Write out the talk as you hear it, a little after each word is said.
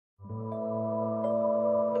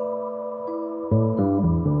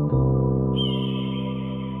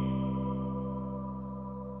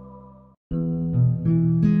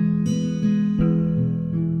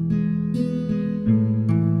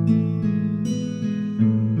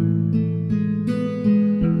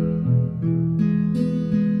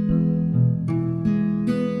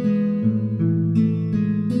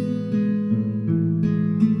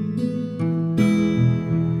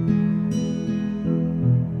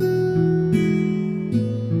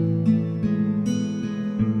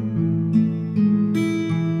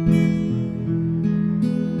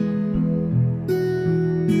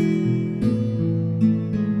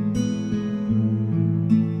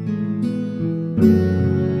Hey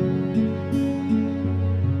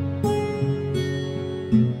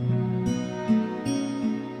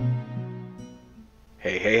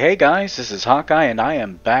guys, this is Hawkeye and I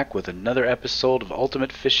am back with another episode of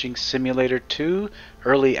Ultimate Fishing Simulator 2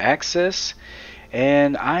 Early Access,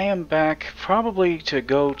 and I am back probably to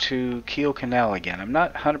go to Kiel Canal again. I'm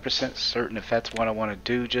not 100% certain if that's what I want to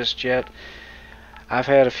do just yet. I've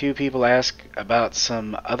had a few people ask about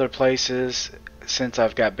some other places. Since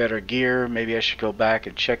I've got better gear, maybe I should go back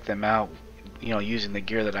and check them out, using the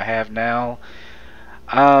gear that I have now.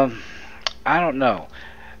 I don't know.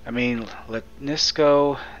 I mean,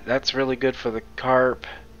 Nisco, that's really good for the carp.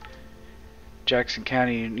 Jackson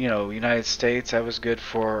County, United States, that was good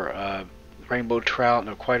for rainbow trout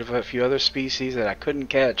and quite a few other species that I couldn't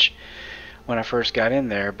catch when I first got in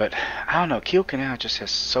there. But I don't know, Kiel Canal just has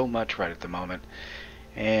so much right at the moment.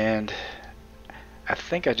 And I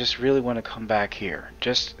think I just really want to come back here,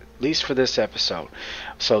 just at least for this episode.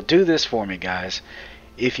 So do this for me, guys.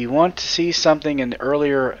 If you want to see something in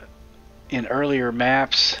earlier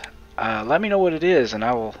maps, let me know what it is and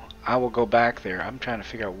I will go back there. I'm trying to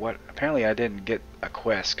figure out what. Apparently I didn't get a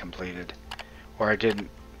quest completed, or I didn't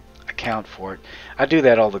account for it. I do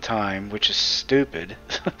that all the time, which is stupid.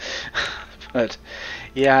 But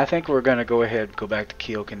yeah, I think we're gonna go ahead and go back to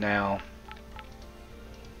Kiel Canal.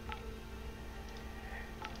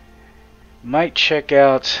 Might check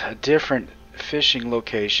out a different fishing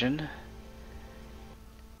location.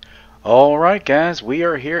 Alright guys, we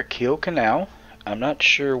are here at Kiel Canal. I'm not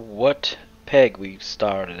sure what peg we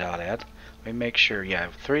started out at. Let me make sure. Yeah,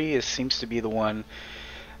 3 seems to be the one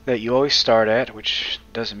that you always start at, which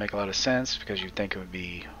doesn't make a lot of sense because you'd think it would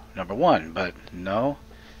be number 1, but no.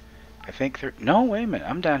 I think no, wait a minute,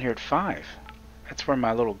 I'm down here at 5. That's where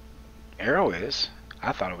my little arrow is.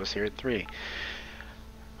 I thought it was here at 3.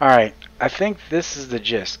 Alright, I think this is the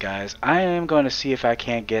gist, guys. I am going to see if I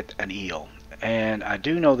can't get an eel. And I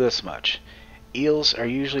do know this much. Eels are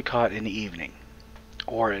usually caught in the evening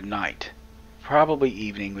or at night. Probably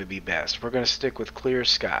evening would be best. We're going to stick with clear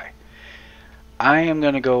sky. I am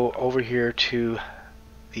going to go over here to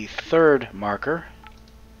the 3rd marker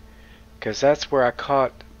because that's where I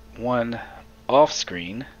caught one off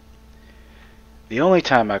screen. The only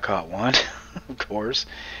time I caught one, of course.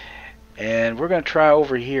 And we're going to try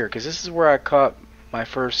over here because this is where I caught my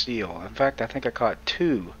first eel. In fact, I think I caught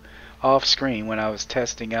 2 off screen when I was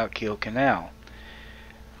testing out Kiel Canal.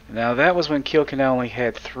 Now that was when Kiel Canal only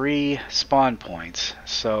had 3 spawn points,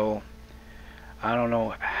 so I don't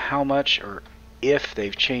know how much or if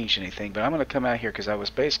they've changed anything, but I'm going to come out here because I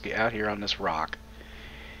was basically out here on this rock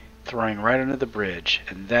throwing right under the bridge,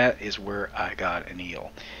 and that is where I got an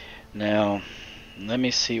eel. Now let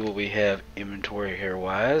me see what we have inventory here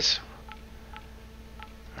wise.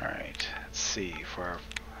 Alright, let's see. I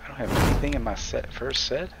don't have anything in my first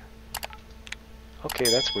set. Okay,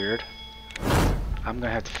 that's weird. I'm going to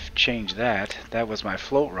have to change that. That was my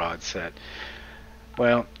float rod set.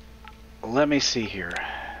 Well, let me see here.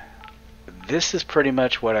 This is pretty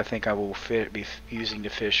much what I think I will be using to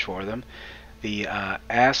fish for them. The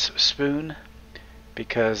ass spoon,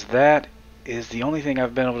 because that is the only thing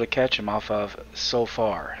I've been able to catch them off of so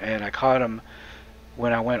far. And I caught them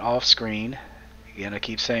when I went off screen. Again, I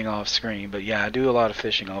keep saying off screen, but yeah, I do a lot of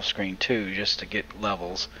fishing off screen too, just to get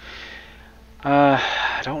levels.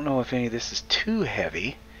 I don't know if any of this is too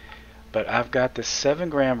heavy, but I've got this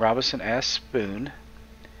 7-gram Robinson ass spoon,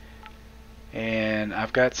 and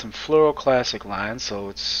I've got some fluoro classic line, so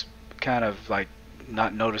it's kind of like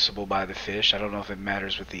not noticeable by the fish. I don't know if it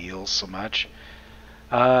matters with the eels so much.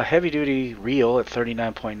 Heavy duty reel at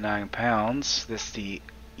 39.9 pounds. This is the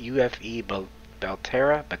UFE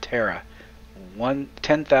Batera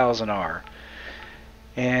 10,000R,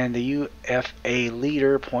 and the UFA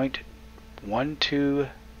leader 0.12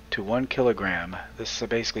 to 1 kilogram. This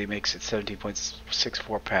basically makes it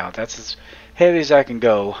 17.64 pounds. That's as heavy as I can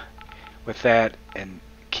go with that and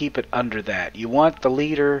keep it under that. You want the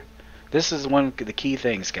leader. This is one of the key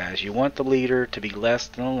things, guys. You want the leader to be less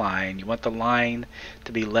than the line. You want the line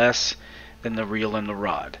to be less than the reel and the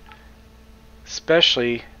rod,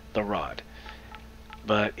 especially the rod.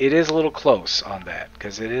 But it is a little close on that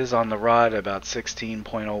because it is on the rod about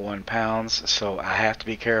 16.01 pounds, so I have to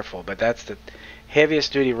be careful. But that's the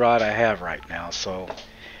heaviest duty rod I have right now, so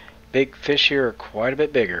big fish here are quite a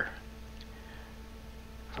bit bigger.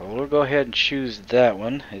 So we'll go ahead and choose that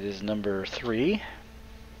one. It is number 3.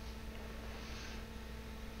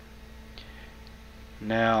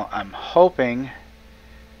 Now I'm hoping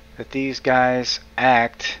that these guys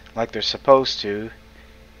act like they're supposed to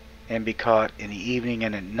and be caught in the evening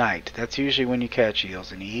and at night. That's usually when you catch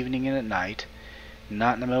eels, in the evening and at night,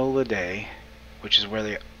 not in the middle of the day. which is where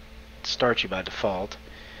they start you by default.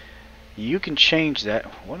 You can change that.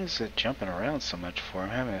 What is it jumping around so much for? I'm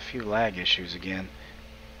having a few lag issues again.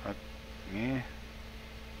 Yeah.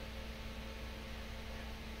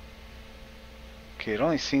 Okay, it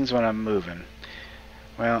only seems when I'm moving.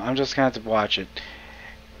 Well, I'm just going to have to watch it.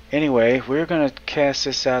 Anyway, we're going to cast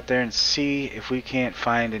this out there and see if we can't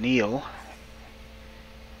find an eel.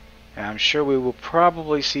 And I'm sure we will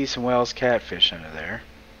probably see some Wells catfish under there.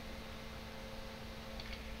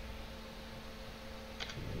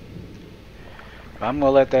 I'm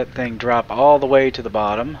going to let that thing drop all the way to the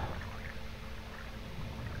bottom.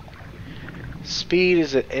 Speed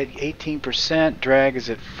is at 18%, drag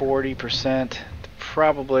is at 40%.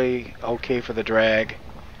 Probably okay for the drag.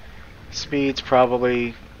 Speed's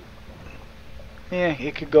probably, yeah,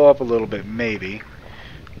 it could go up a little bit, maybe.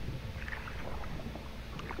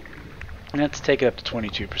 Let's take it up to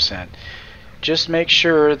 22%. Just make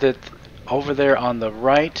sure that over there on the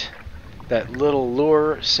right, that little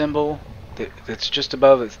lure symbol that's just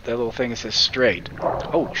above it, that little thing that says straight.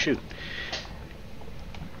 Oh, shoot.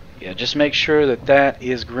 Yeah, just make sure that that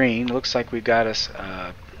is green. Looks like we've got us,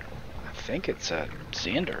 I think it's a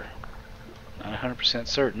Xander. Not 100%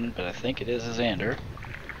 certain, but I think it is a Xander.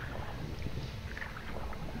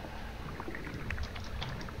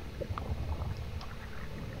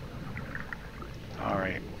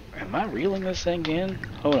 Alright, am I reeling this thing in?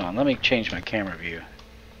 Hold on, let me change my camera view.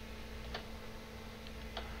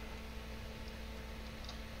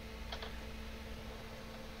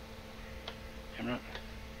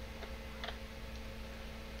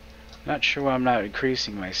 I'm not sure why I'm not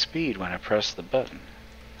increasing my speed when I press the button.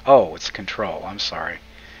 Oh, it's control, I'm sorry.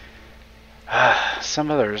 Some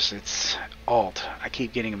others, it's alt. I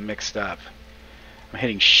keep getting them mixed up. I'm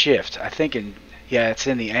hitting shift. I think yeah, it's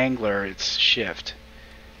in the angler, it's shift.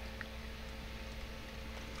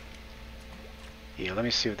 Yeah, let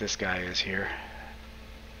me see what this guy is here.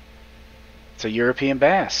 It's a European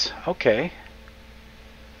bass. Okay.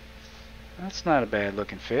 That's not a bad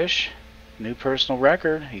looking fish. New personal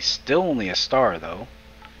record. He's still only a star though.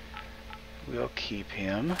 We'll keep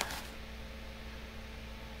him.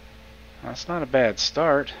 That's not a bad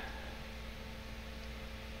start.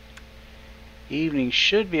 Evening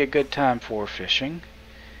should be a good time for fishing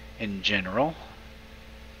in general.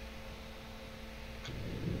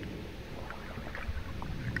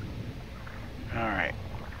 Alright.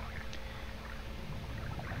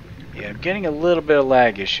 Yeah, I'm getting a little bit of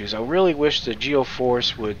lag issues. I really wish the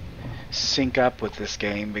GeoForce would sync up with this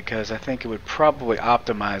game because I think it would probably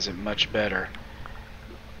optimize it much better.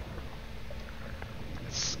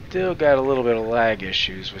 Still got a little bit of lag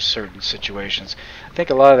issues with certain situations. I think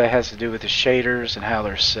a lot of that has to do with the shaders and how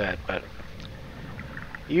they're set, but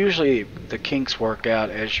usually the kinks work out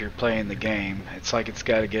as you're playing the game. It's like it's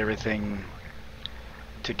got to get everything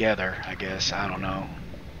together, I guess. I don't know.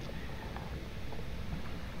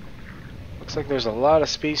 Looks like there's a lot of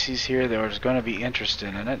species here that are going to be interested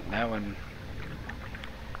in it. That one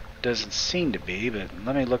doesn't seem to be, but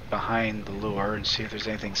let me look behind the lure and see if there's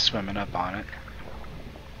anything swimming up on it.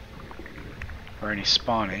 Or any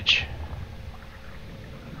spawnage.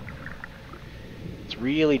 It's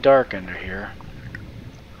really dark under here.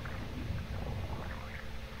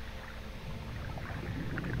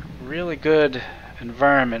 Really good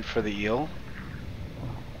environment for the eel.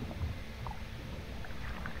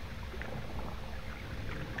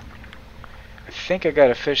 I think I got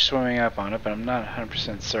a fish swimming up on it, but I'm not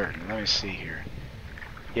 100% certain. Let me see here.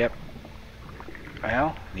 Yep.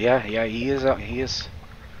 Well, yeah, he is.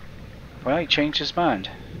 Well, he changed his mind.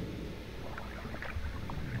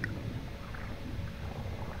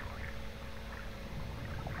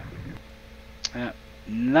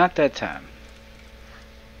 Not that time.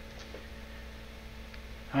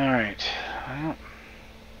 Alright. Well,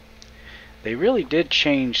 they really did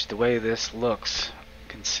change the way this looks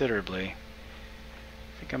considerably.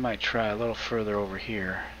 I think I might try a little further over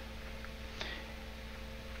here.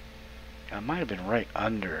 I might have been right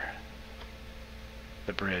under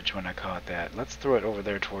the bridge when I caught that. Let's throw it over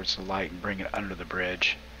there towards the light and bring it under the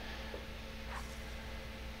bridge.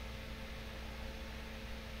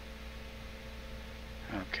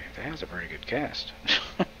 Okay, that has a pretty good cast.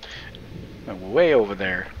 Way over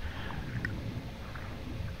there.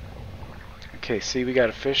 Okay, see, we got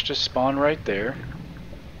a fish just spawn right there.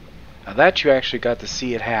 Now that you actually got to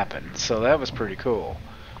see it happen, so that was pretty cool.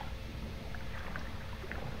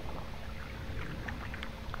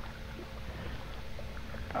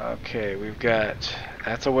 Okay, we've got,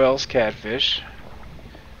 that's a Wells catfish.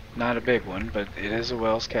 Not a big one, but it is a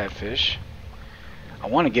Wells catfish. I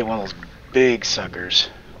want to get one of those big suckers.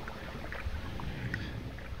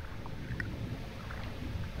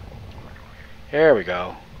 There we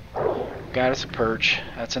go. Got us a perch.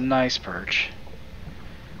 That's a nice perch.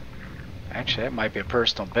 Actually, that might be a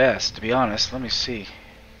personal best, to be honest. Let me see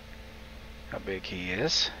how big he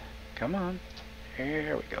is. Come on.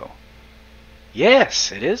 Here we go.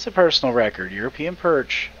 Yes, it is a personal record. European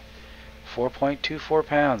perch. 4.24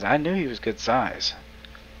 pounds. I knew he was good size.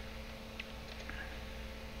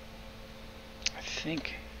 I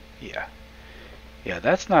think, yeah. Yeah,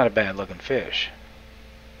 that's not a bad looking fish.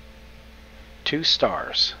 2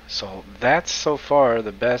 stars. So that's so far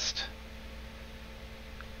the best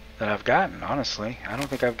that I've gotten, honestly. I don't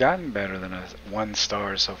think I've gotten better than a 1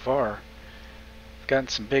 star so far. I've gotten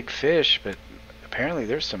some big fish, but apparently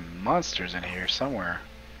there's some monsters in here somewhere.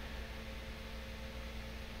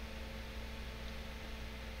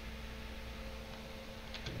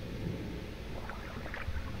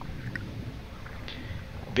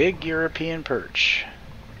 Big European perch.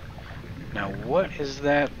 Now what is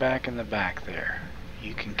that back in the back there?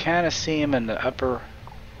 You can kind of see him in the upper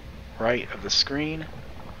right of the screen.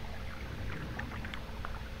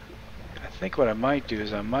 I think what I might do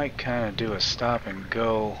is I might kind of do a stop and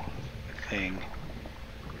go thing.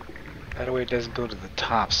 That way it doesn't go to the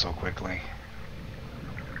top so quickly.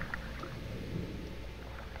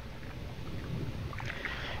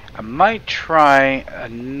 I might try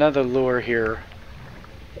another lure here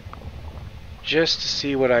just to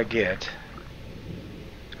see what I get.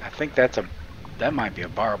 I think that might be a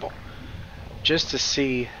barbel. Just to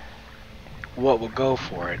see what will go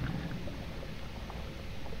for it.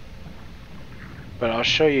 But I'll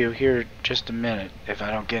show you here just a minute if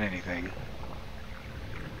I don't get anything.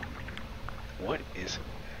 What is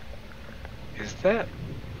that?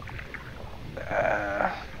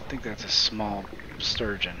 I think that's a small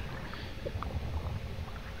sturgeon.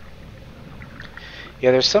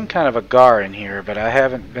 Yeah, there's some kind of a gar in here, but I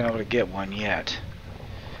haven't been able to get one yet.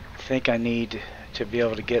 I think I need to be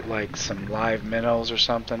able to get like some live minnows or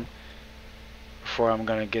something before I'm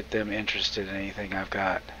going to get them interested in anything I've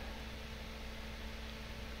got.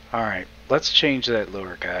 Alright, let's change that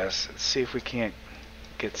lure, guys. Let's see if we can't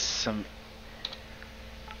get some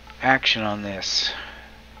action on this.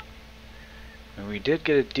 And we did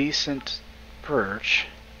get a decent perch,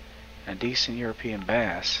 a decent European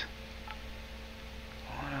bass.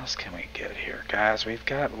 What else can we get here, guys? We've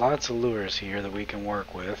got lots of lures here that we can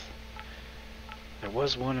work with. There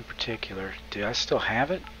was one in particular. Do I still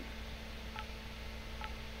have it?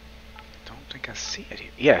 Don't think I see it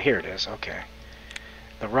here. Yeah, here it is. Okay.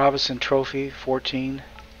 The Robinson Trophy 14.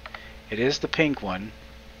 It is the pink one.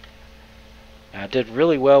 I did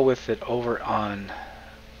really well with it over on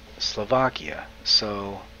Slovakia.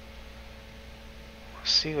 So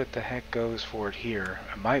let's see what the heck goes for it here.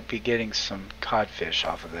 I might be getting some codfish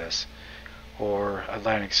off of this, or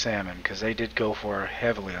Atlantic salmon, because they did go for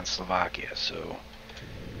heavily on Slovakia. So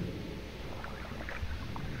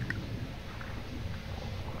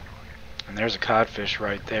and there's a codfish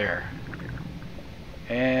right there,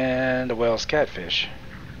 and a Wells catfish.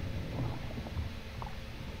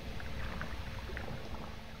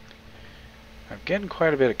 I'm getting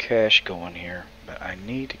quite a bit of cash going here, but I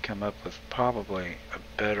need to come up with probably a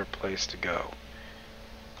better place to go.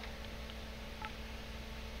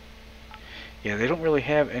 Yeah, they don't really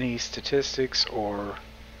have any statistics or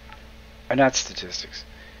not statistics.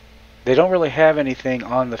 They don't really have anything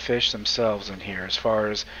on the fish themselves in here as far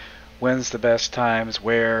as when's the best times,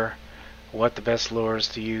 where, what the best lures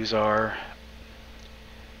to use are.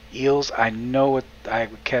 Eels, I know what I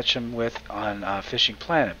would catch them with on Fishing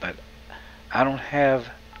Planet, but I don't have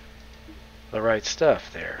the right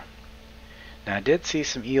stuff there. Now I did see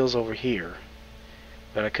some eels over here,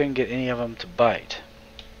 but I couldn't get any of them to bite.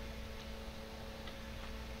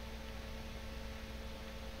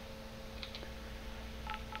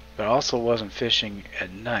 But I also wasn't fishing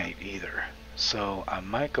at night either, so I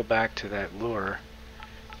might go back to that lure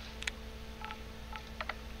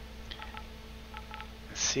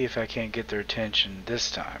and see if I can't get their attention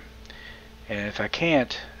this time. And if I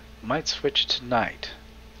can't, might switch to night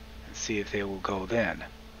and see if they will go then.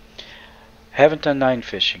 Haven't done night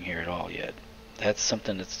fishing here at all yet. That's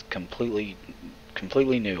something that's completely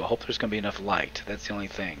new. I hope there's going to be enough light. That's the only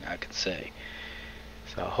thing I can say.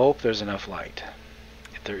 So I hope there's enough light.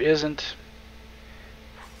 If there isn't,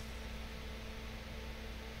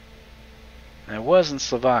 and it was in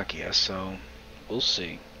Slovakia, so we'll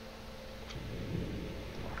see.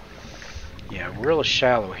 Yeah, we're really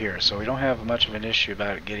shallow here, so we don't have much of an issue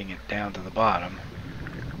about it getting it down to the bottom.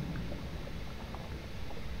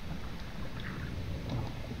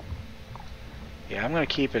 Yeah, I'm going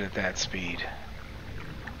to keep it at that speed.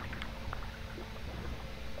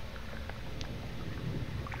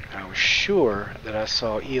 I was sure that I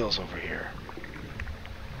saw eels over here.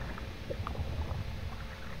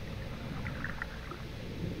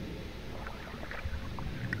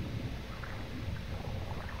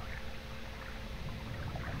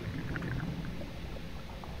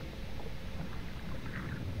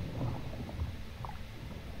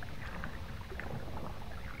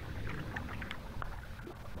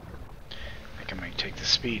 I think I might take the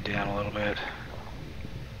speed down a little bit.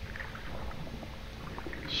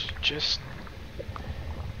 It's just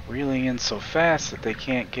reeling in so fast that they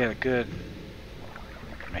can't get a good...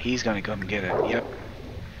 He's gonna come get it. Yep.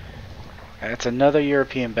 That's another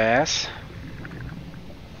European bass.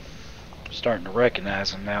 Starting to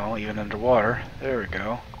recognize him now, even underwater. There we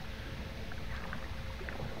go.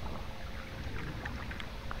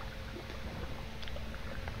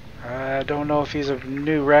 I don't know if he's a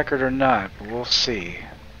new record or not, but we'll see.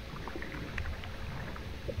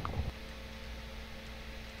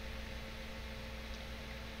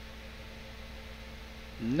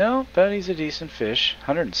 No, but he's a decent fish.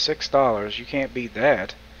 $106, you can't beat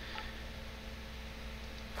that.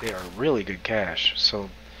 They are really good cash.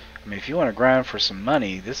 So, I mean, if you want to grind for some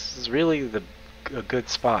money, this is really a good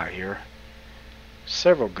spot here.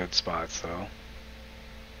 Several good spots, though.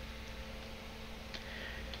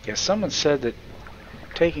 Yeah, someone said that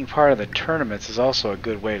taking part of the tournaments is also a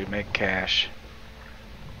good way to make cash.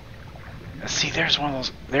 Now, see, there's one of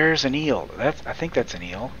those. There's an eel. I think that's an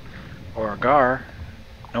eel, or a gar.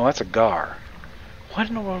 No, that's a gar. What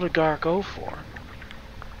in the world did gar go for?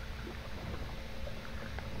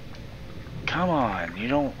 Come on, you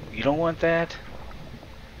don't want that?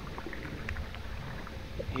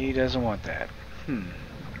 He doesn't want that.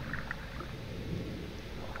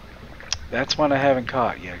 That's one I haven't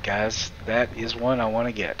caught yet, guys. That is one I want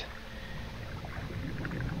to get.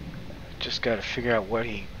 Just got to figure out what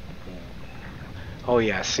he... Oh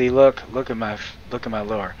yeah, see, look at my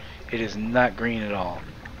lure. It is not green at all.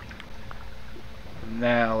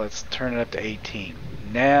 Now let's turn it up to 18.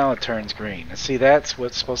 Now it turns green. And see, that's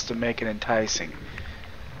what's supposed to make it enticing.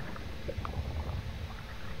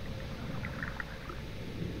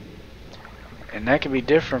 And that can be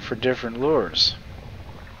different for different lures.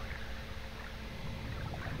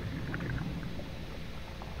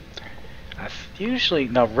 Usually,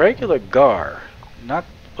 now regular gar, not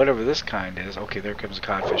whatever this kind is. Okay, there comes a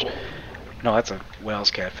codfish. No, that's a Wells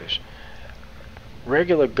catfish.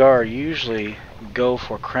 Regular gar usually go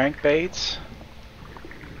for crankbaits.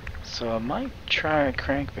 So I might try a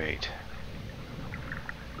crankbait.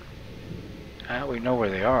 Now we know where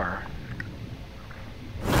they are.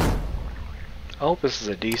 I hope this is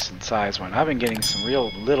a decent size one. I've been getting some real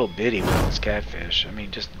little bitty Wells catfish. I mean,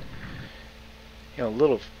 just, you know,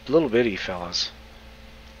 little bitty fellas.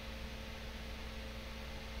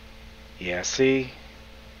 Yeah, see?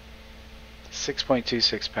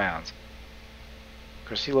 6.26 pounds. Of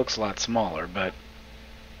course, he looks a lot smaller, but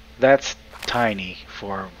that's tiny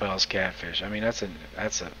for Wells catfish. I mean, that's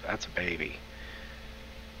a baby.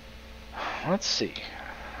 Let's see.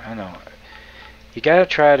 I know. You gotta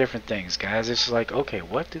try different things, guys. It's like, okay,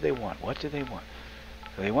 what do they want? What do they want?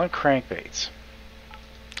 They want crankbaits.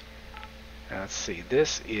 Now, let's see.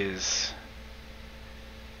 This is...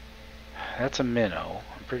 That's a minnow,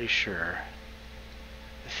 I'm pretty sure.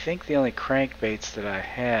 I think the only crankbaits that I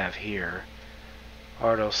have here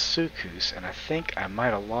are those sukus, and I think I might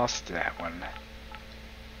have lost that one.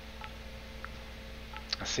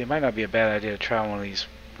 I see, it might not be a bad idea to try one of these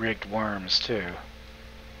rigged worms too.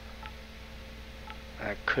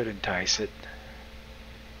 That could entice it.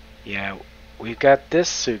 Yeah, we've got this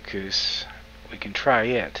sukus. We can try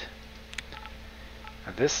it.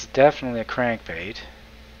 Now, this is definitely a crankbait.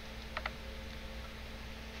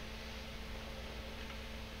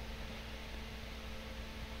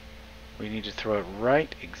 We need to throw it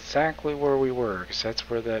right exactly where we were, because that's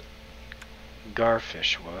where that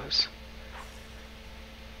garfish was.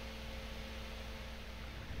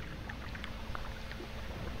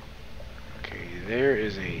 Okay, there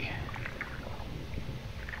is a...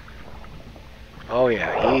 Oh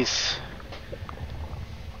yeah,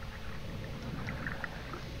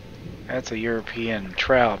 that's a European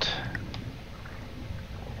trout.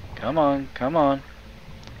 Come on, come on.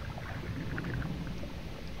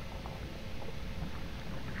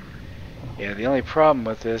 Yeah, the only problem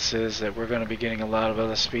with this is that we're going to be getting a lot of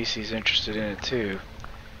other species interested in it too.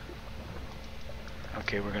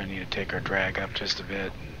 Okay, we're going to need to take our drag up just a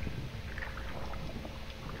bit.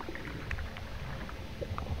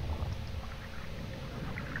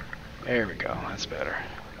 There we go, that's better.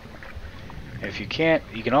 If you can't,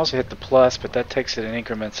 you can also hit the plus, but that takes it in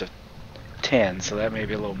increments of 10, so that may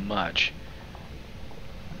be a little much.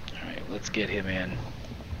 let's get him in.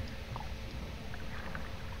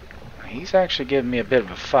 He's actually giving me a bit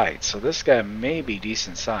of a fight, so this guy may be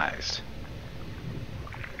decent sized.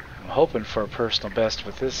 I'm hoping for a personal best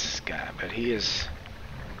with this guy, but he is...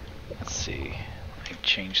 Let's see. Let me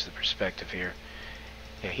change the perspective here.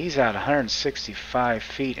 Yeah, he's out 165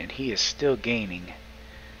 feet and he is still gaining.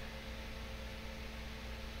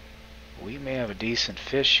 We may have a decent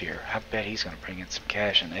fish here. I bet he's going to bring in some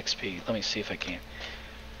cash and XP. Let me see if I can.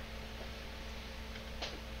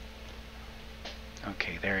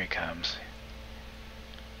 Okay, there he comes.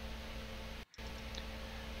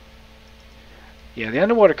 Yeah, the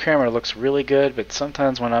underwater camera looks really good, but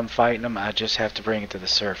sometimes when I'm fighting them, I just have to bring it to the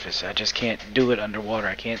surface. I just can't do it underwater.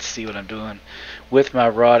 I can't see what I'm doing. With my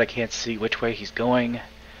rod, I can't see which way he's going.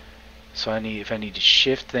 So if I need to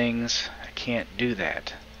shift things, I can't do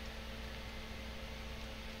that.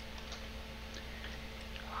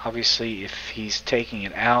 Obviously, if he's taking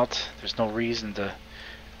it out, there's no reason to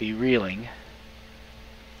be reeling.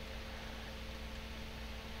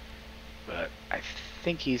 But I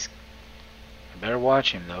think he's... I better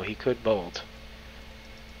watch him though, he could bolt.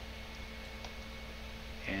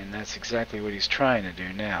 And that's exactly what he's trying to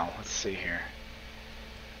do now. Let's see here.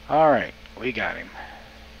 Alright, we got him.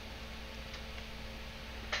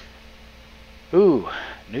 Ooh,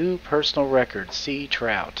 new personal record, sea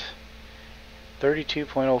trout.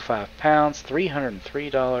 32.05 pounds,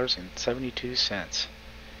 $303.72.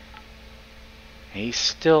 He's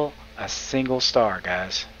still a single star,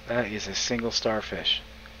 guys. That is a single star fish.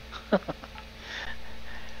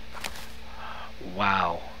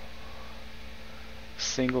 Wow.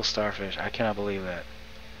 Single starfish. I cannot believe that.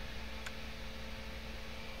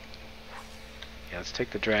 Yeah, let's take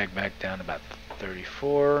the drag back down to about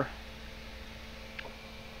 34.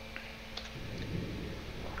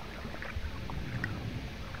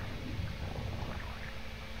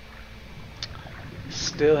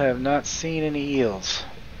 Still have not seen any eels.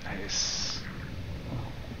 Nice.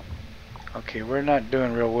 Okay, we're not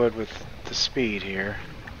doing real good with the speed here.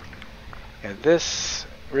 Yeah, this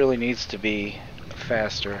really needs to be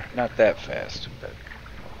faster. Not that fast, but...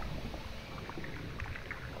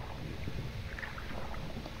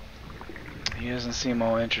 He doesn't seem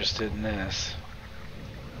all interested in this.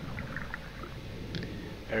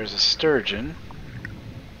 There's a sturgeon.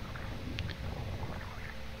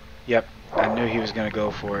 Yep, I knew he was going to go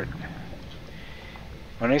for it.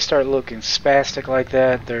 When they start looking spastic like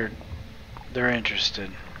that, they're interested.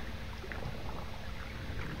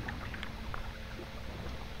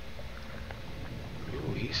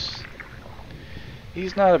 Ooh, he's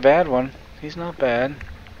not a bad one. He's not bad.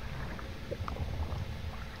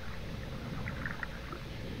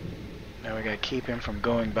 Now we gotta keep him from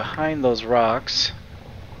going behind those rocks.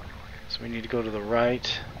 So we need to go to the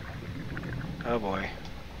right. Oh boy.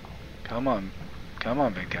 Come on. Come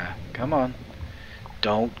on, big guy. Come on.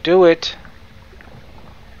 Don't do it.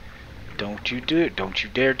 Don't you do it. Don't you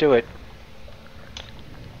dare do it.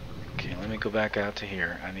 Okay, let me go back out to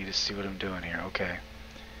here. I need to see what I'm doing here. Okay.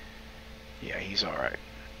 Yeah, he's alright.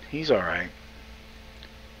 He's alright.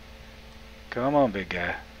 Come on, big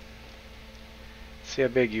guy. See how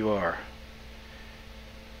big you are.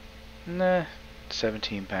 Nah,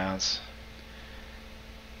 17 pounds.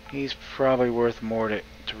 He's probably worth more to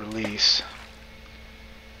release.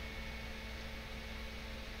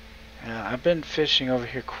 I've been fishing over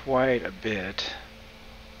here quite a bit.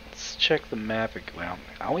 Let's check the map again. Well,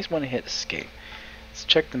 I always want to hit escape. Let's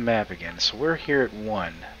check the map again. So we're here at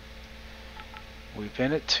 1. We've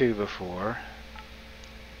been at 2 before.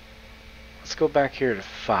 Let's go back here to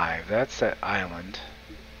 5. That's that island.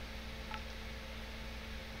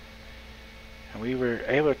 And we were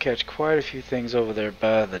able to catch quite a few things over there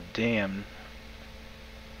by the dam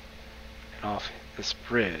and off this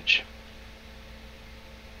bridge.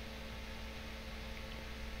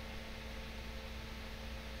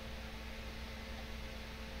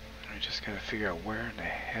 We just gotta figure out where in the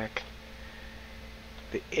heck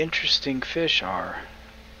the interesting fish are.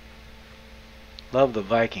 Love the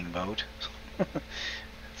Viking boat.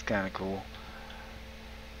 It's kind of cool.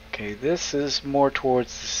 Okay, this is more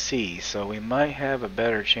towards the sea, so we might have a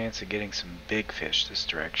better chance of getting some big fish this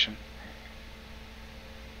direction.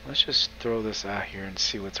 Let's just throw this out here and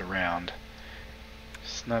see what's around.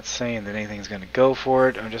 It's not saying that anything's going to go for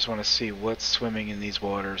it. I just want to see what's swimming in these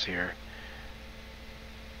waters here.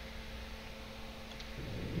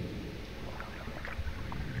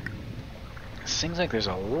 It seems like there's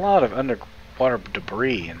a lot of underwater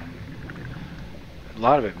debris and a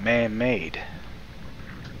lot of it man-made.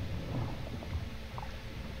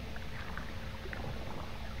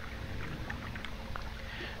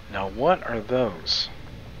 Now what are those?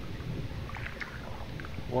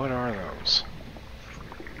 What are those?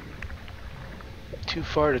 Too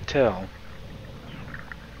far to tell.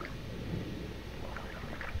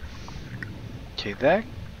 Okay, that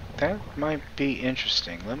might be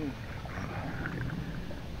interesting.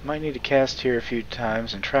 Might need to cast here a few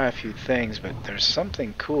times and try a few things, but there's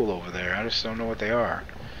something cool over there. I just don't know what they are.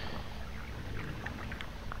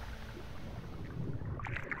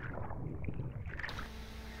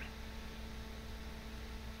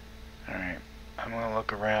 Alright, I'm gonna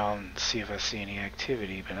look around and see if I see any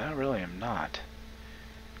activity, but I really am not.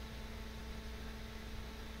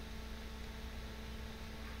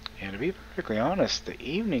 And to be perfectly honest, the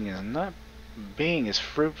evening is not being as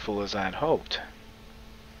fruitful as I'd hoped.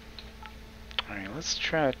 Alright, let's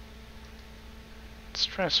try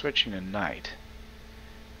switching to night.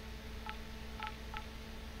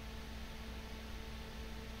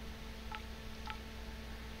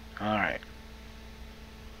 Alright.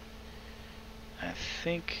 I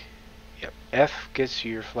think, yep, F gets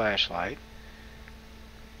you your flashlight.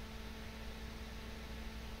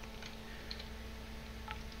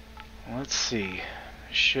 Let's see,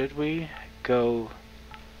 should we go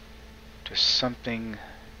to something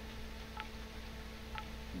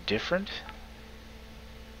different?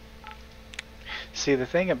 See, the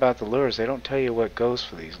thing about the lures, they don't tell you what goes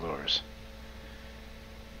for these lures.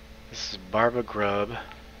 This is Barba Grub.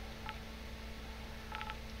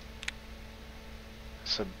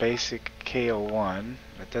 It's a basic KO1.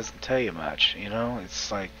 That doesn't tell you much, you know?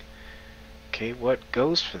 It's like, okay, what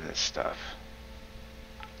goes for this stuff?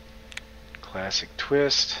 Classic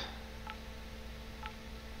twist.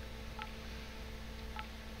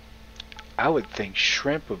 I would think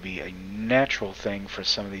shrimp would be a natural thing for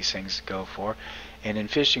some of these things to go for, and in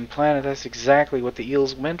Fishing Planet that's exactly what the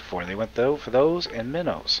eels went for. They went for those and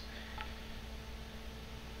minnows.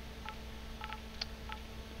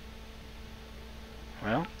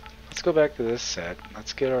 Well, let's go back to this set.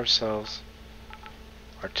 Let's get ourselves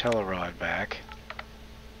our telerod back.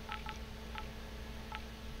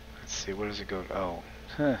 Let's see, what does it go to? Oh,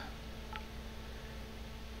 huh.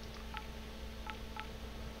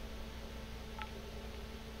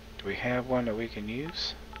 Do we have one that we can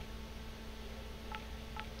use?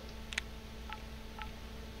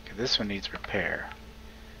 Okay, this one needs repair.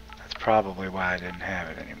 That's probably why I didn't have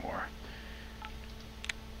it anymore.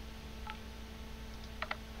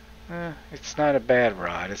 It's not a bad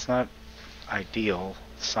rod. It's not ideal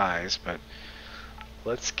size, but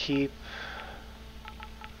let's keep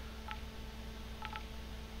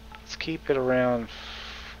it around.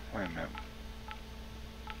 Wait a minute.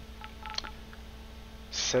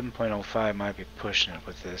 7.05 might be pushing it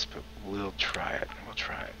with this, but we'll try it. We'll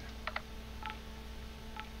try it.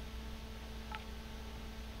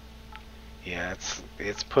 Yeah,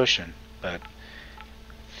 it's pushing, but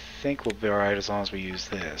I think we'll be alright as long as we use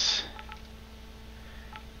this.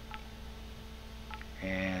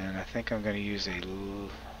 And I think I'm going to use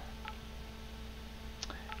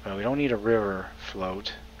well, we don't need a river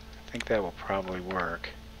float. I think that will probably work.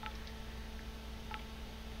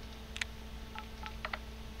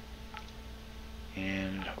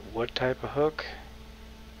 And what type of hook?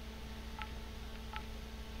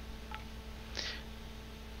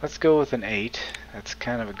 Let's go with an 8. That's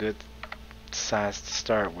kind of a good size to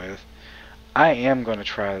start with. I am going to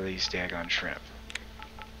try these daggone shrimp.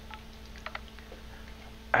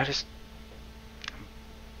 I just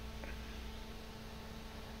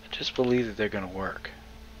believe that they're going to work.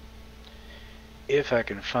 If I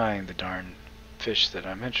can find the darn fish that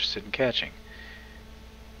I'm interested in catching.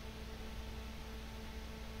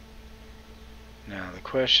 Now the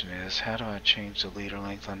question is, how do I change the leader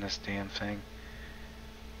length on this damn thing?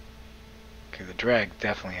 Okay, the drag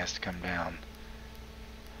definitely has to come down.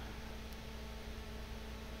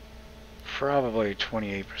 Probably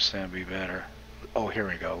 28% would be better. Oh, here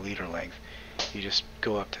we go, leader length. You just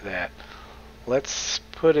go up to that. Let's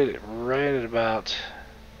put it right at about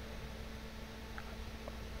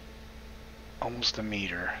almost a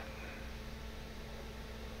meter.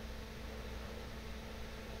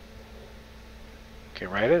 Okay,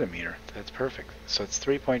 right at a meter. That's perfect. So it's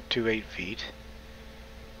 3.28 feet.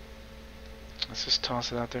 Let's just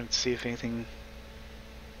toss it out there and see if anything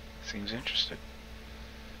seems interested.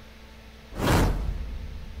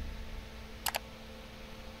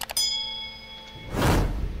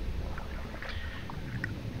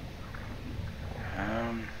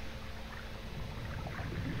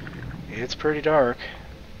 It's pretty dark.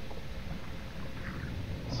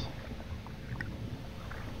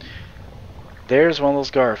 There's one of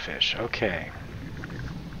those garfish. Okay.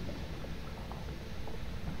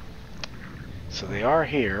 So they are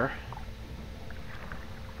here.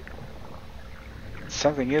 Let's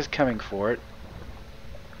something is coming for it.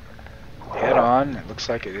 Head on. It looks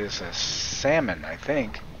like it is a salmon, I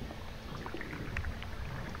think.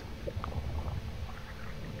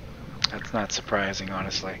 That's not surprising,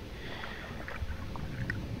 honestly.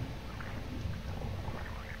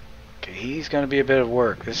 Okay, he's going to be a bit of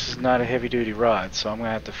work. This is not a heavy-duty rod, so I'm going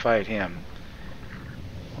to have to fight him.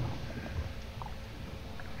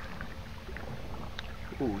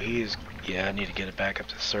 Ooh, he's... Yeah, I need to get it back up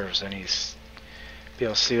to the surface. I need to be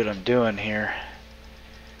able to see what I'm doing here.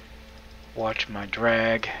 Watch my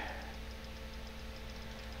drag.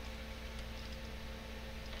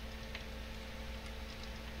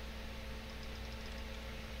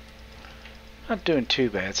 Not doing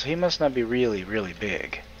too bad, so he must not be really, really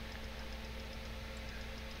big.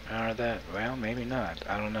 Or that, well, maybe not.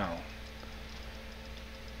 I don't know.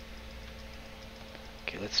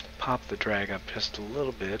 Okay, let's pop the drag up just a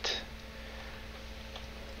little bit.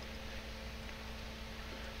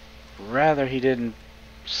 Rather he didn't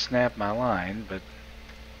snap my line, but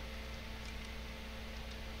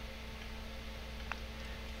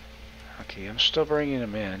okay, I'm still bringing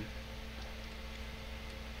him in.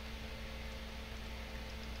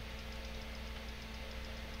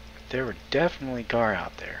 There were definitely gar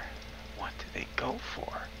out there. What did they go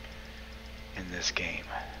for in this game?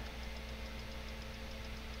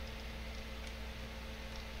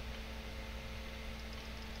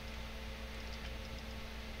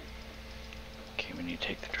 Okay, we need to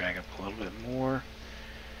take the drag up a little bit more.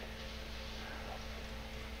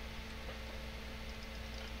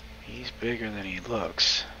 He's bigger than he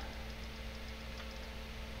looks.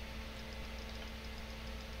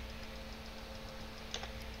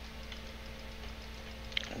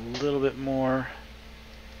 A little bit more.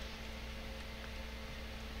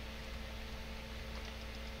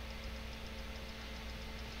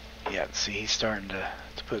 Yeah, see, he's starting to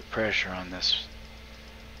put pressure on this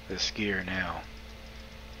gear now.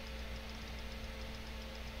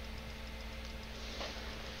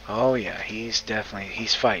 Oh yeah, he's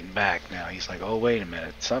fighting back now. He's like, oh wait a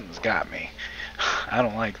minute, something's got me. I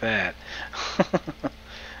don't like that.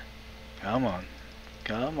 Come on,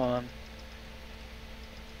 come on.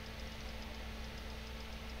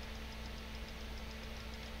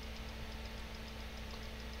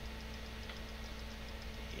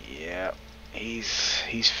 Yeah,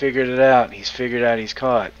 he's figured it out. He's figured out he's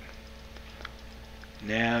caught.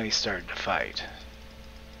 Now he's starting to fight.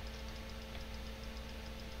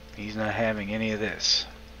 He's not having any of this.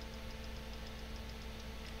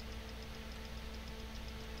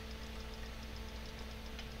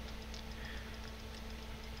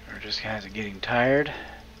 We're just kind of getting tired.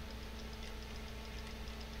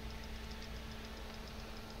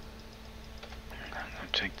 I'm going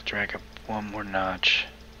to take the drag up one more notch.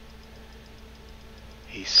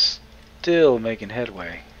 He's still making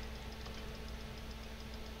headway.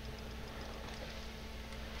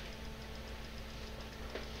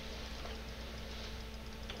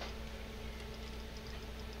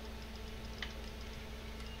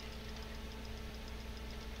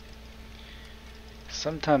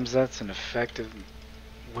 Sometimes that's an effective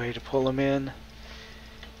way to pull them in.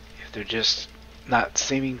 If they're just not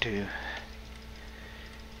seeming to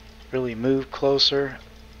really move closer,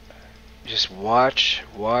 just watch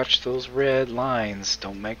those red lines.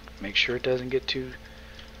 Don't make sure it doesn't get too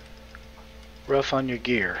rough on your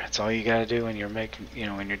gear. That's all you got to do when you're making,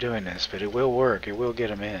 when you're doing this. But it will work. It will get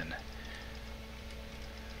them in.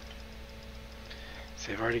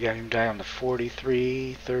 So I've already got him down to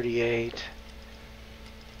 43, 38.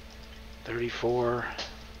 34.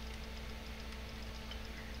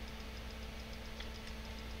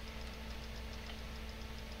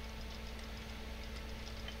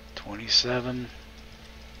 $27.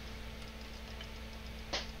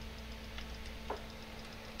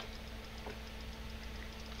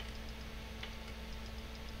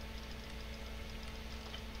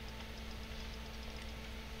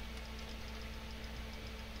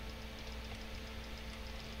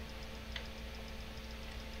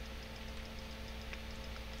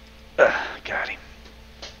 Got him.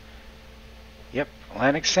 Yep,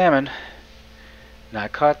 Atlantic salmon. Now I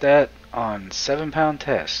caught that on 7-pound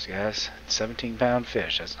test, guys. 17-pound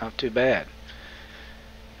fish. That's not too bad.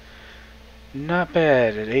 Not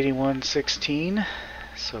bad at 81.16.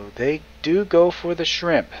 So they do go for the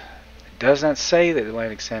shrimp. It does not say that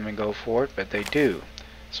Atlantic salmon go for it, but they do.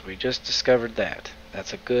 So we just discovered that.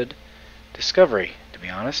 That's a good discovery, to be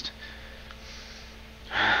honest.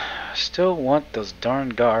 Still want those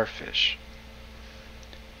darn garfish.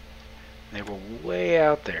 They were way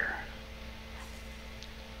out there.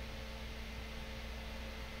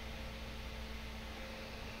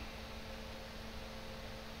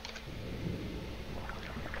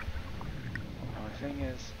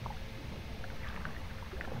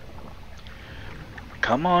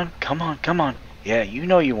 Come on, come on, come on. Yeah, you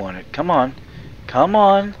know you want it. Come on. Come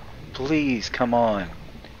on. Please, come on.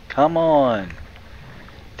 Come on.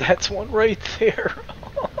 That's one right there.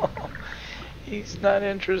 He's not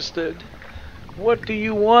interested. What do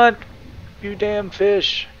you want, you damn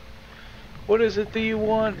fish? What is it that you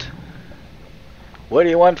want? What do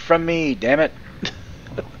you want from me, damn it?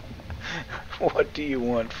 What do you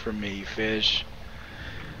want from me, fish?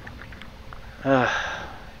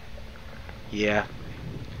 Yeah.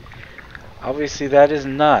 Obviously that is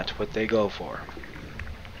not what they go for.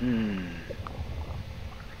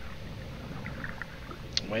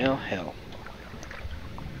 Well, hell.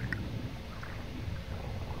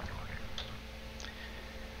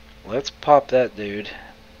 Let's pop that dude.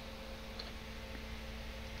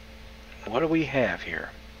 What do we have here?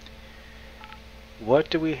 What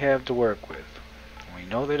do we have to work with? We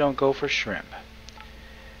know they don't go for shrimp.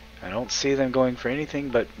 I don't see them going for anything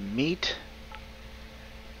but meat,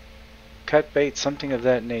 cut bait, something of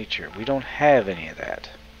that nature. We don't have any of that.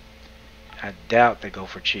 I doubt they go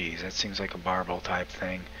for cheese. That seems like a barbel type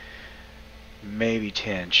thing. Maybe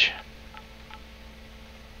tench.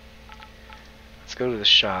 Let's go to the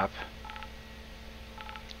shop.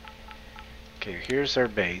 Okay, here's our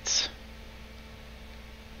baits.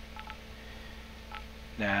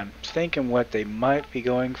 Now I'm thinking what they might be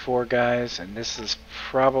going for, guys, and this is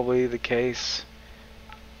probably the case.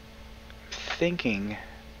 Thinking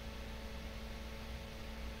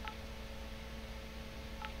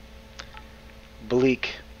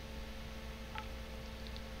bleak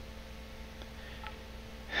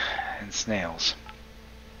and snails.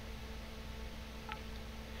 It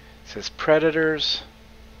says predators.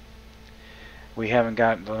 We haven't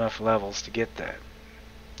gotten enough levels to get that.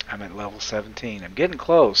 I'm at level 17. I'm getting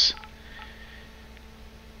close.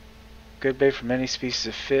 Good bait for many species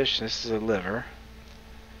of fish. This is a liver.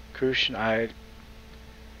 Crucian-eyed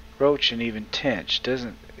roach and even tench.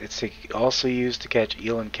 It's also used to catch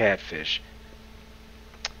eel and catfish.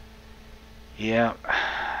 Yeah,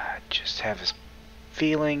 I just have this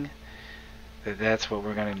feeling that that's what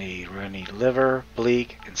we're going to need. We're going to need liver,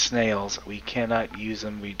 bleak, and snails. We cannot use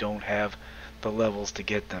them. We don't have the levels to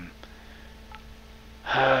get them.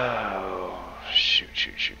 Oh, shoot.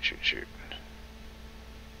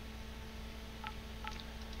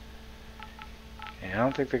 And I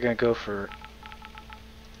don't think they're going to go for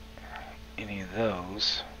any of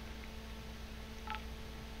those.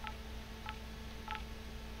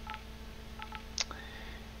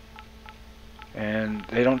 And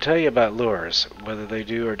they don't tell you about lures, whether they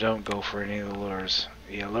do or don't go for any of the lures.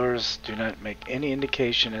 The lures do not make any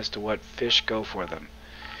indication as to what fish go for them.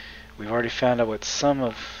 We've already found out what some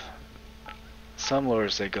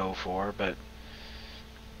lures they go for, but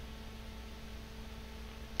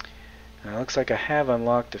it looks like I have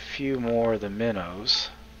unlocked a few more of the minnows.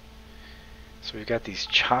 So we've got these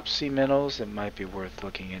chopsy minnows that might be worth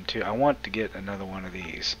looking into. I want to get another one of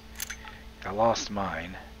these. I lost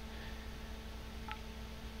mine.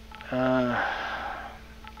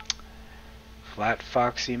 Flat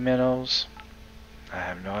foxy minnows. I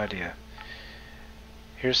have no idea.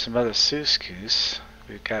 Here's some other suskus.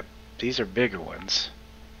 We've got, these are bigger ones.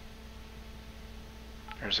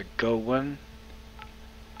 There's a goat one.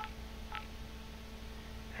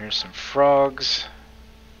 Here's some frogs.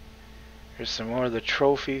 Here's some more of the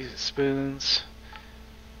trophy spoons.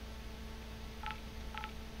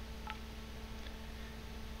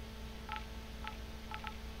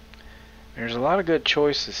 There's a lot of good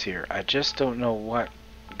choices here. I just don't know what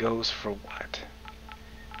goes for what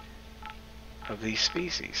of these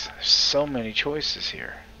species. There's so many choices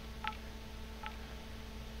here.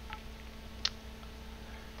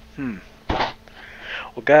 Well,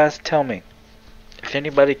 guys, tell me, if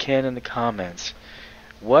anybody can in the comments,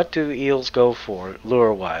 what do eels go for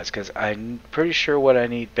lure-wise? Because I'm pretty sure what I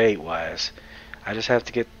need bait-wise. I just have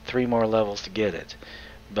to get 3 more levels to get it.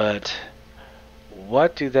 But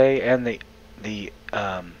what do they and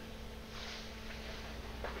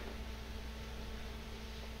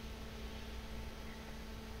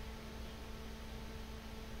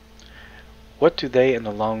what do they and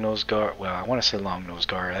the long-nosed gar, well, I want to say long-nosed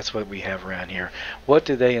gar, that's what we have around here. What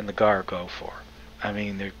do they and the gar go for? I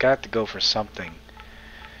mean, they've got to go for something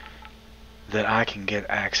that I can get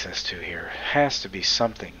access to here. It has to be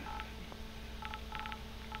something.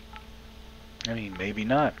 I mean, maybe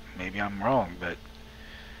not. Maybe I'm wrong, but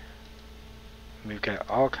we've got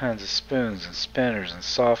all kinds of spoons and spinners and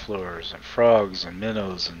soft lures and frogs and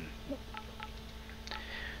minnows and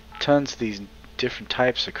tons of these different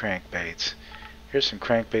types of crankbaits. Here's some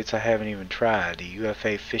crankbaits I haven't even tried. The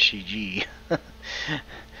UFA Fishy G.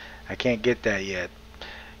 I can't get that yet.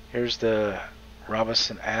 Here's the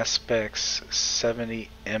Robinson Aspects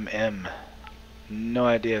 70mm. No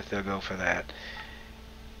idea if they'll go for that.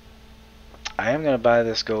 I am going to buy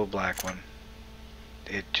this gold black one.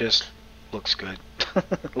 It just looks good.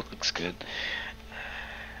 Looks good.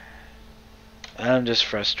 I'm just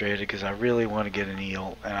frustrated because I really want to get an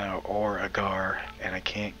eel or a gar, and I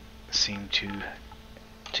can't seem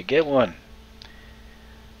to get one.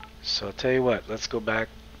 So I'll tell you what, let's go back,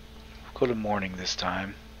 go to morning this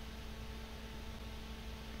time.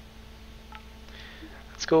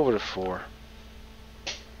 Let's go over to 4.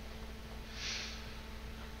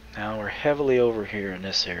 Now we're heavily over here in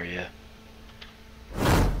this area.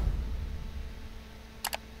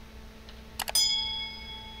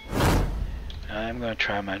 I'm going to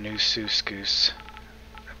try my new Seuss Goose.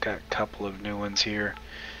 I've got a couple of new ones here.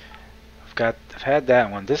 I've had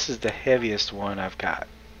that one. This is the heaviest one I've got.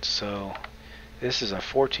 So this is a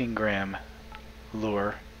 14-gram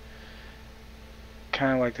lure.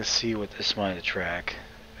 Kind of like to see what this might attract.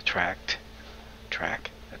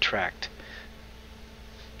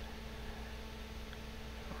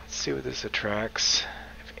 Let's see what this attracts,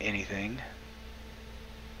 if anything.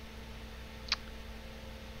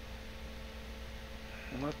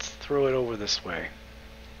 Let's throw it over this way.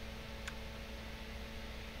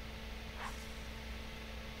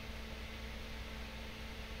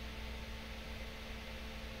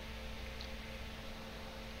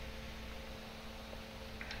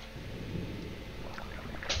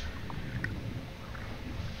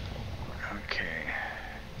 Okay.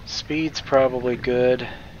 Speed's probably good.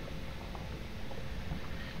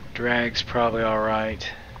 Drag's probably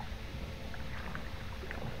alright.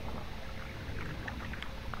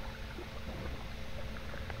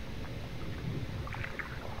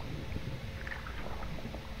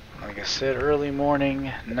 Like I said, early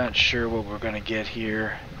morning, not sure what we're going to get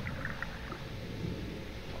here.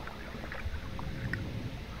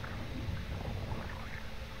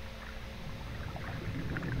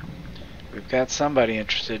 We've got somebody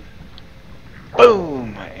interested.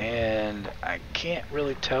 Boom! And I can't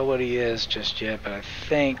really tell what he is just yet, but I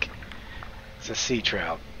think it's a sea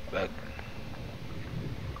trout. But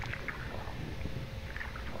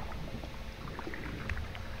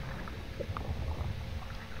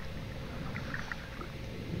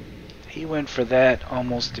he went for that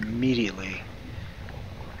almost immediately.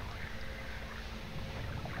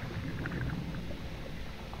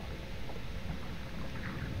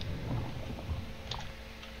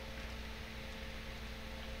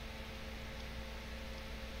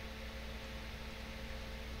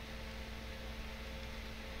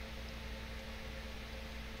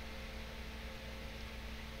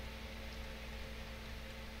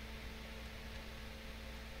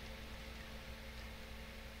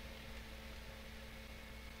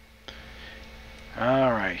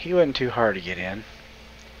 Alright, he wasn't too hard to get in.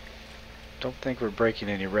 Don't think we're breaking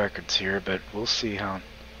any records here, but we'll see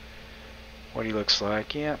what he looks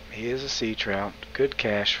like. Yeah, he is a sea trout. Good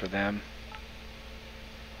cash for them.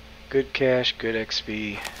 Good cash, good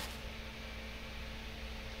XP.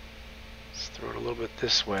 Let's throw it a little bit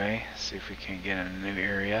this way, see if we can get in a new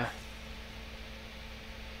area.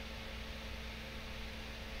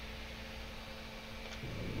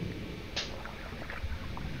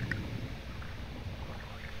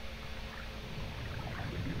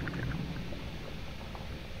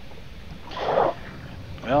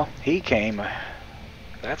 Well, he came.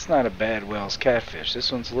 That's not a bad Wells catfish.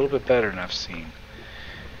 This one's a little bit better than I've seen.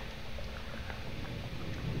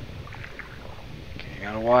 Okay, you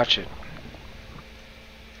gotta watch it.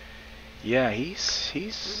 Yeah, he's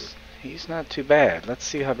not too bad. Let's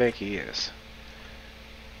see how big he is.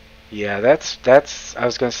 Yeah, that's I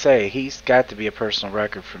was gonna say, he's got to be a personal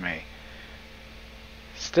record for me.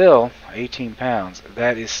 Still 18 pounds.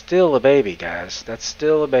 That is still a baby, guys. That's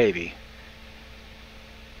still a baby.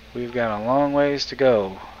 We've got a long ways to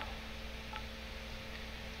go.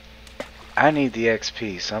 I need the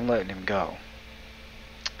XP, so I'm letting him go.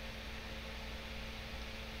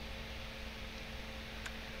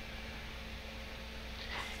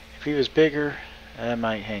 If he was bigger, I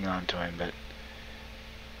might hang on to him, but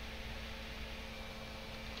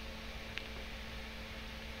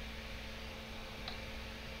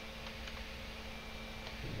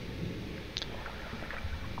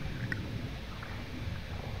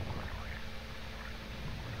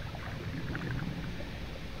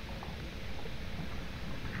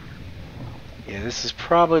yeah, this is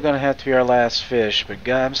probably going to have to be our last fish, but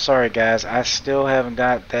I'm sorry guys, I still haven't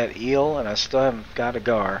got that eel and I still haven't got a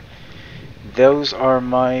gar. Those are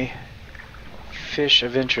my fish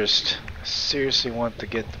of interest. I seriously want to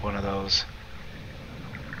get one of those.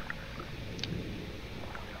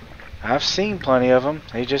 I've seen plenty of them.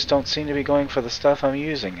 They just don't seem to be going for the stuff I'm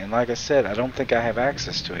using. And like I said, I don't think I have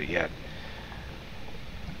access to it yet.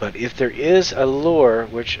 But if there is a lure,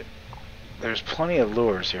 which there's plenty of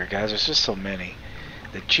lures here, guys. There's just so many.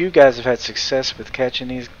 That you guys have had success with catching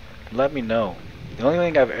these, let me know. The only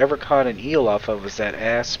thing I've ever caught an eel off of was that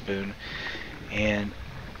ass spoon. And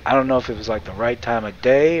I don't know if it was like the right time of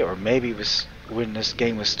day, or maybe it was when this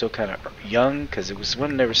game was still kind of young, because it was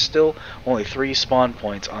when there was still only 3 spawn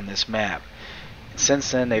points on this map. And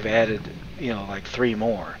since then they've added, you know, like 3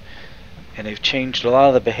 more, and they've changed a lot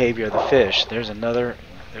of the behavior of the fish. There's another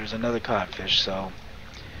codfish. So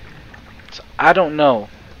I don't know.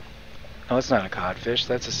 No, it's not a codfish.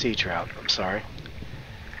 That's a sea trout. I'm sorry.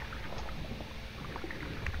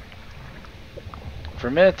 For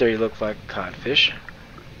a minute there, he looked like a codfish.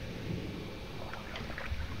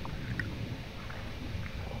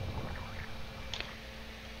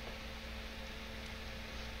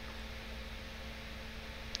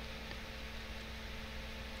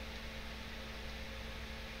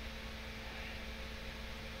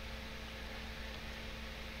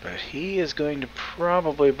 But he is going to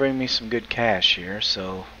probably bring me some good cash here,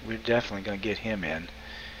 so we're definitely going to get him in.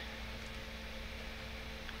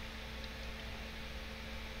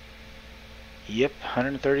 Yep,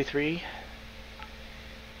 133.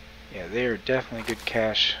 Yeah, they are definitely good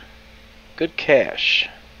cash. Good cash.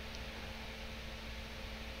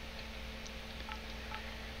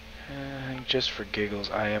 Just for giggles,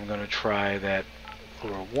 I am going to try that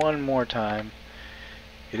lure one more time.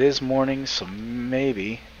 It is morning, so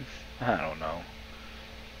maybe, I don't know.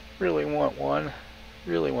 Really want one.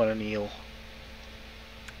 Really want an eel.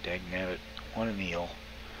 Dagnabbit, want an eel.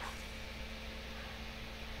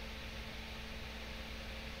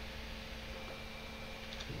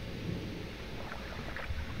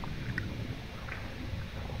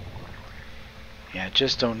 Yeah, I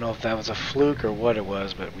just don't know if that was a fluke or what it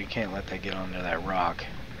was, but we can't let that get under that rock.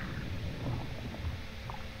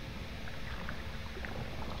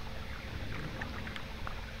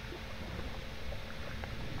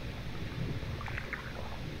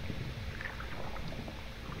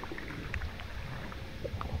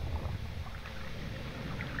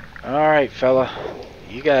 Alright, fella.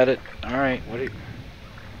 You got it. Alright, what do you...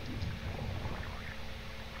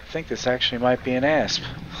 I think this actually might be an asp.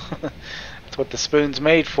 That's what the spoon's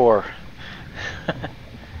made for.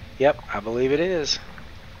 Yep, I believe it is.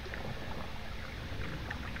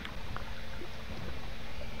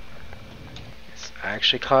 I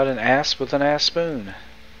actually caught an asp with an asp spoon.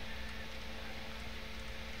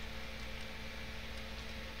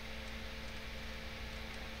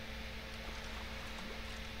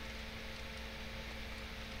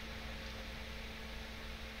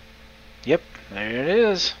 Yep, there it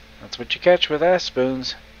is. That's what you catch with asp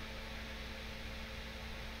spoons.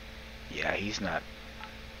 Yeah, he's not.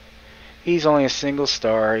 He's only a single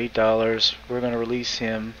star, $8. We're going to release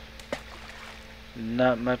him.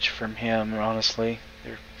 Not much from him, honestly.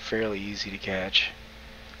 They're fairly easy to catch.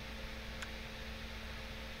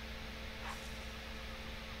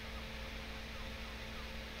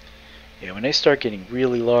 Yeah, when they start getting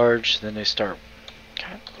really large, then they start...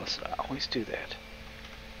 God, listen, I always do that.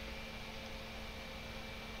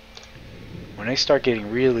 When they start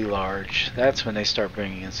getting really large, that's when they start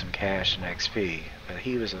bringing in some cash and XP. But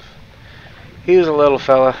he was a little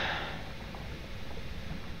fella.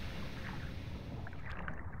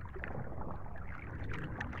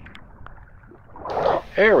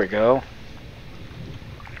 There we go.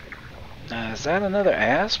 Is that another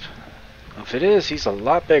asp? If it is, he's a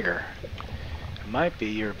lot bigger. It might be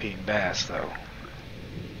European bass, though.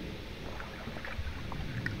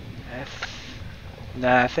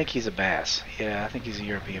 Nah, I think he's a bass. Yeah, I think he's a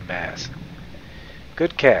European bass.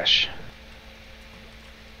 Good cash.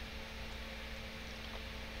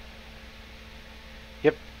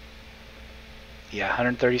 Yep. Yeah,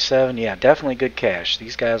 137. Yeah, definitely good cash.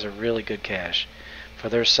 These guys are really good cash for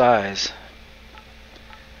their size.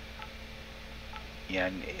 Yeah,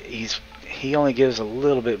 and he only gives a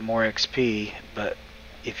little bit more XP, but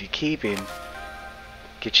if you keep him,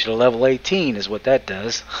 get you to level 18 is what that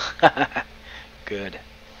does. Good.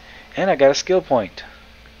 And I got a skill point.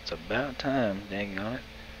 It's about time, dang on it.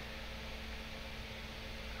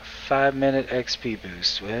 A 5-minute XP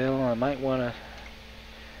boost. Well, I might want to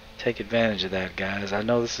take advantage of that, guys. I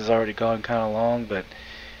know this has already gone kind of long, but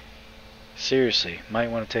seriously,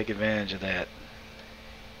 might want to take advantage of that.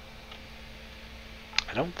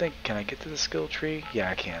 I don't think... Can I get to the skill tree? Yeah,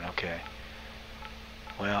 I can. Okay.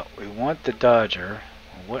 Well, we want the Dodger.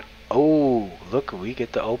 What? Oh, look, we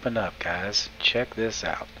get to open up, guys. Check this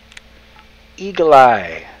out. Eagle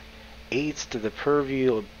Eye aids to the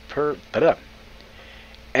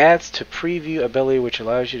Adds to preview ability, which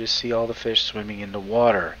allows you to see all the fish swimming in the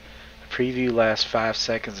water. The preview lasts 5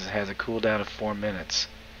 seconds and has a cooldown of 4 minutes.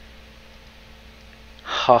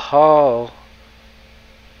 Ha ha!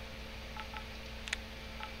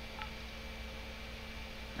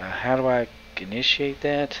 Now, how do I initiate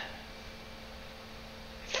that?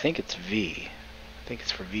 I think it's V. I think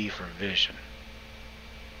it's for V for vision.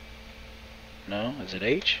 No? Is it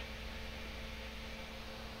H?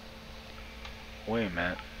 Wait a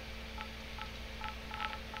minute.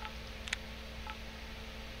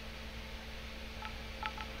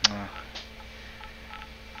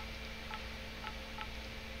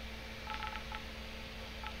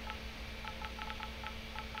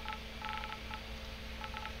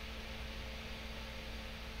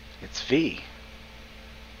 It's V.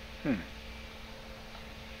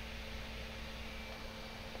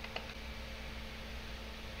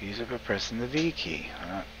 Use it by pressing the V key.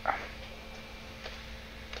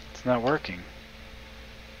 It's not working.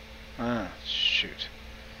 Shoot.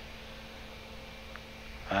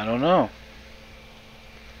 I don't know.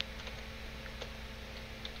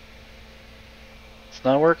 It's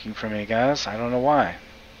not working for me, guys. I don't know why.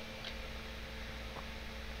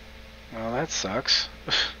 Well, that sucks.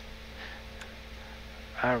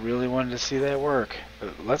 I really wanted to see that work.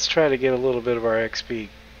 But let's try to get a little bit of our XP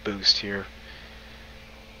boost here.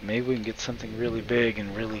 Maybe we can get something really big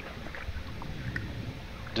and really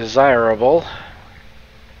desirable.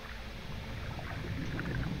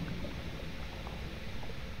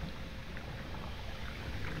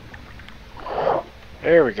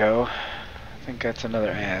 There we go. I think that's another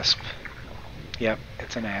asp. Yep,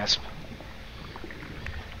 it's an asp.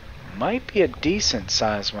 Might be a decent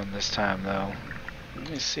sized one this time though. Let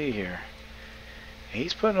me see here.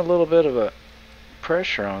 He's putting a little bit of a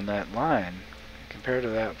pressure on that line compared to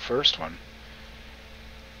that first one.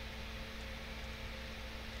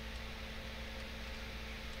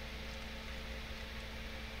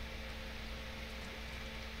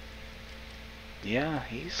 Yeah,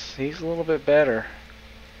 he's a little bit better.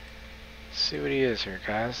 Let's see what he is here,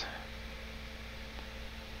 guys.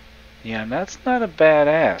 Yeah, and that's not a bad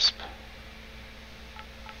asp.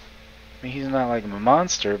 I mean, he's not like a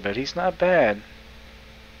monster, but he's not bad.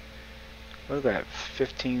 Look at that,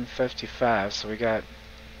 1555. So we got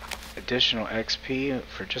additional XP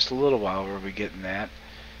for just a little while. We'll be getting that.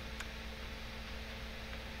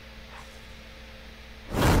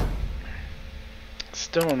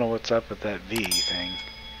 Still don't know what's up with that V thing.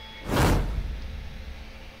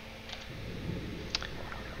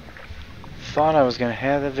 Thought I was gonna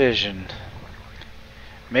have the vision.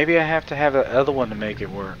 Maybe I have to have the other one to make it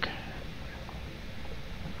work.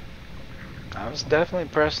 I was definitely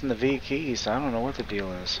pressing the V key, so I don't know what the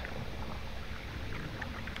deal is.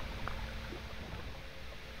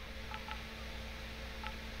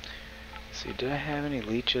 See, did I have any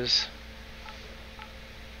leeches?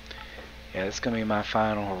 Yeah, this is gonna be my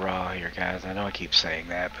final hurrah here, guys. I know I keep saying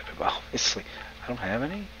that, but obviously I don't have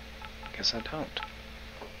any. Guess I don't.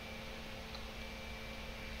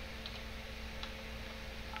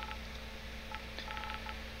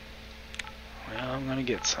 Well, I'm gonna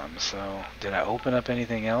get some. So, did I open up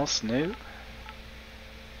anything else new?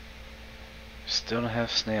 Still don't have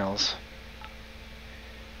snails.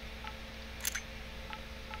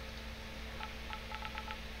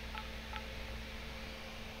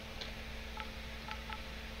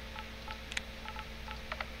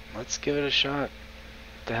 Let's give it a shot.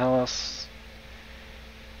 What the hell else?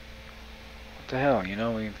 What the hell? You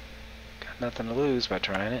know, we got nothing to lose by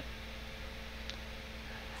trying it.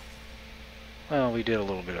 Well, we did a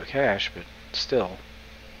little bit of cash, but still.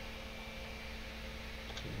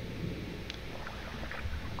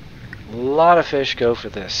 A lot of fish go for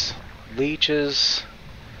this. Leeches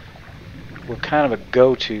were kind of a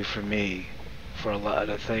go-to for me for a lot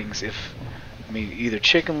of things. I mean, either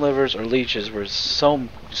chicken livers or leeches were so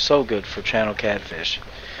good for channel catfish.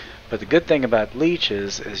 But the good thing about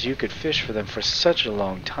leeches is you could fish for them for such a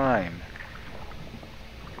long time.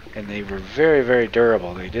 And they were very, very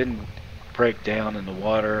durable. They didn't break down in the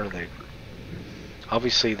water.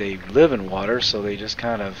 Obviously they live in water, so they just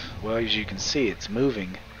kind of, well, as you can see, it's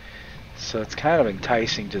moving. So it's kind of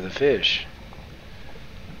enticing to the fish.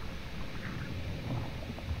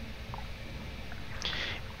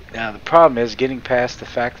 Now the problem is getting past the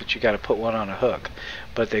fact that you got to put one on a hook.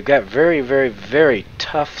 But they've got very, very, very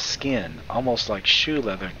tough skin, almost like shoe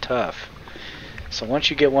leather tough. So once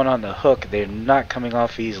you get one on the hook, they're not coming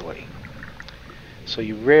off easily. So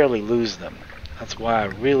you rarely lose them. That's why I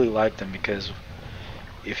really like them, because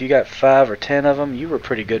if you got 5 or 10 of them, you were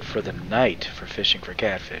pretty good for the night for fishing for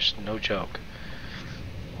catfish. No joke.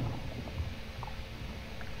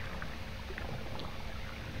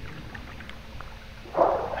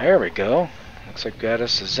 There we go. Looks like we got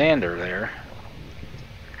us a Xander there.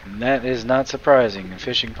 And that is not surprising. In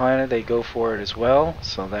Fishing Planet, they go for it as well,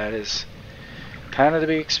 so that is kind of to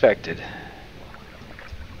be expected.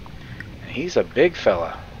 And he's a big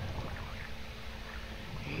fella.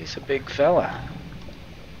 He's a big fella.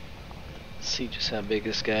 Let's see just how big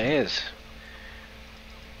this guy is.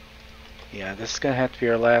 Yeah, this is going to have to be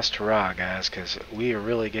our last hurrah, guys, because we are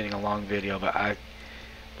really getting a long video, but I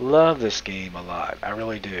love this game a lot. I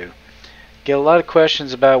really do. Get a lot of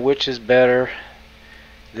questions about which is better,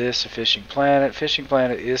 this or Fishing Planet. Fishing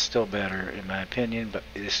Planet is still better, in my opinion, but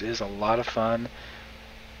this is a lot of fun.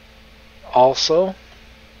 Also,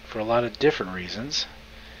 for a lot of different reasons.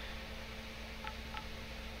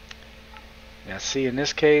 Now, see, in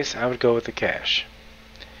this case, I would go with the cash.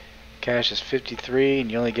 Cash is 53,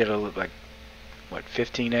 and you only get like, what,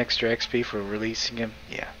 15 extra XP for releasing him?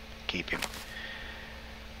 Yeah, keep him.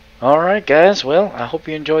 Alright guys, well, I hope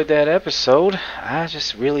you enjoyed that episode. I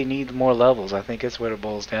just really need more levels. I think that's what it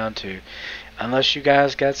boils down to. Unless you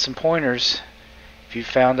guys got some pointers, if you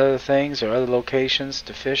found other things or other locations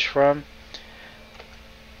to fish from,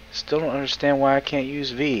 still don't understand why I can't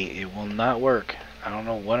use V. It will not work. I don't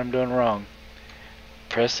know what I'm doing wrong.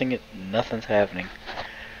 Pressing it, nothing's happening.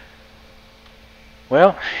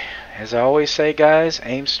 Well, as I always say guys,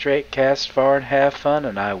 aim straight, cast far, and have fun,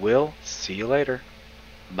 and I will see you later.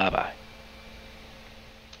 Bye-bye.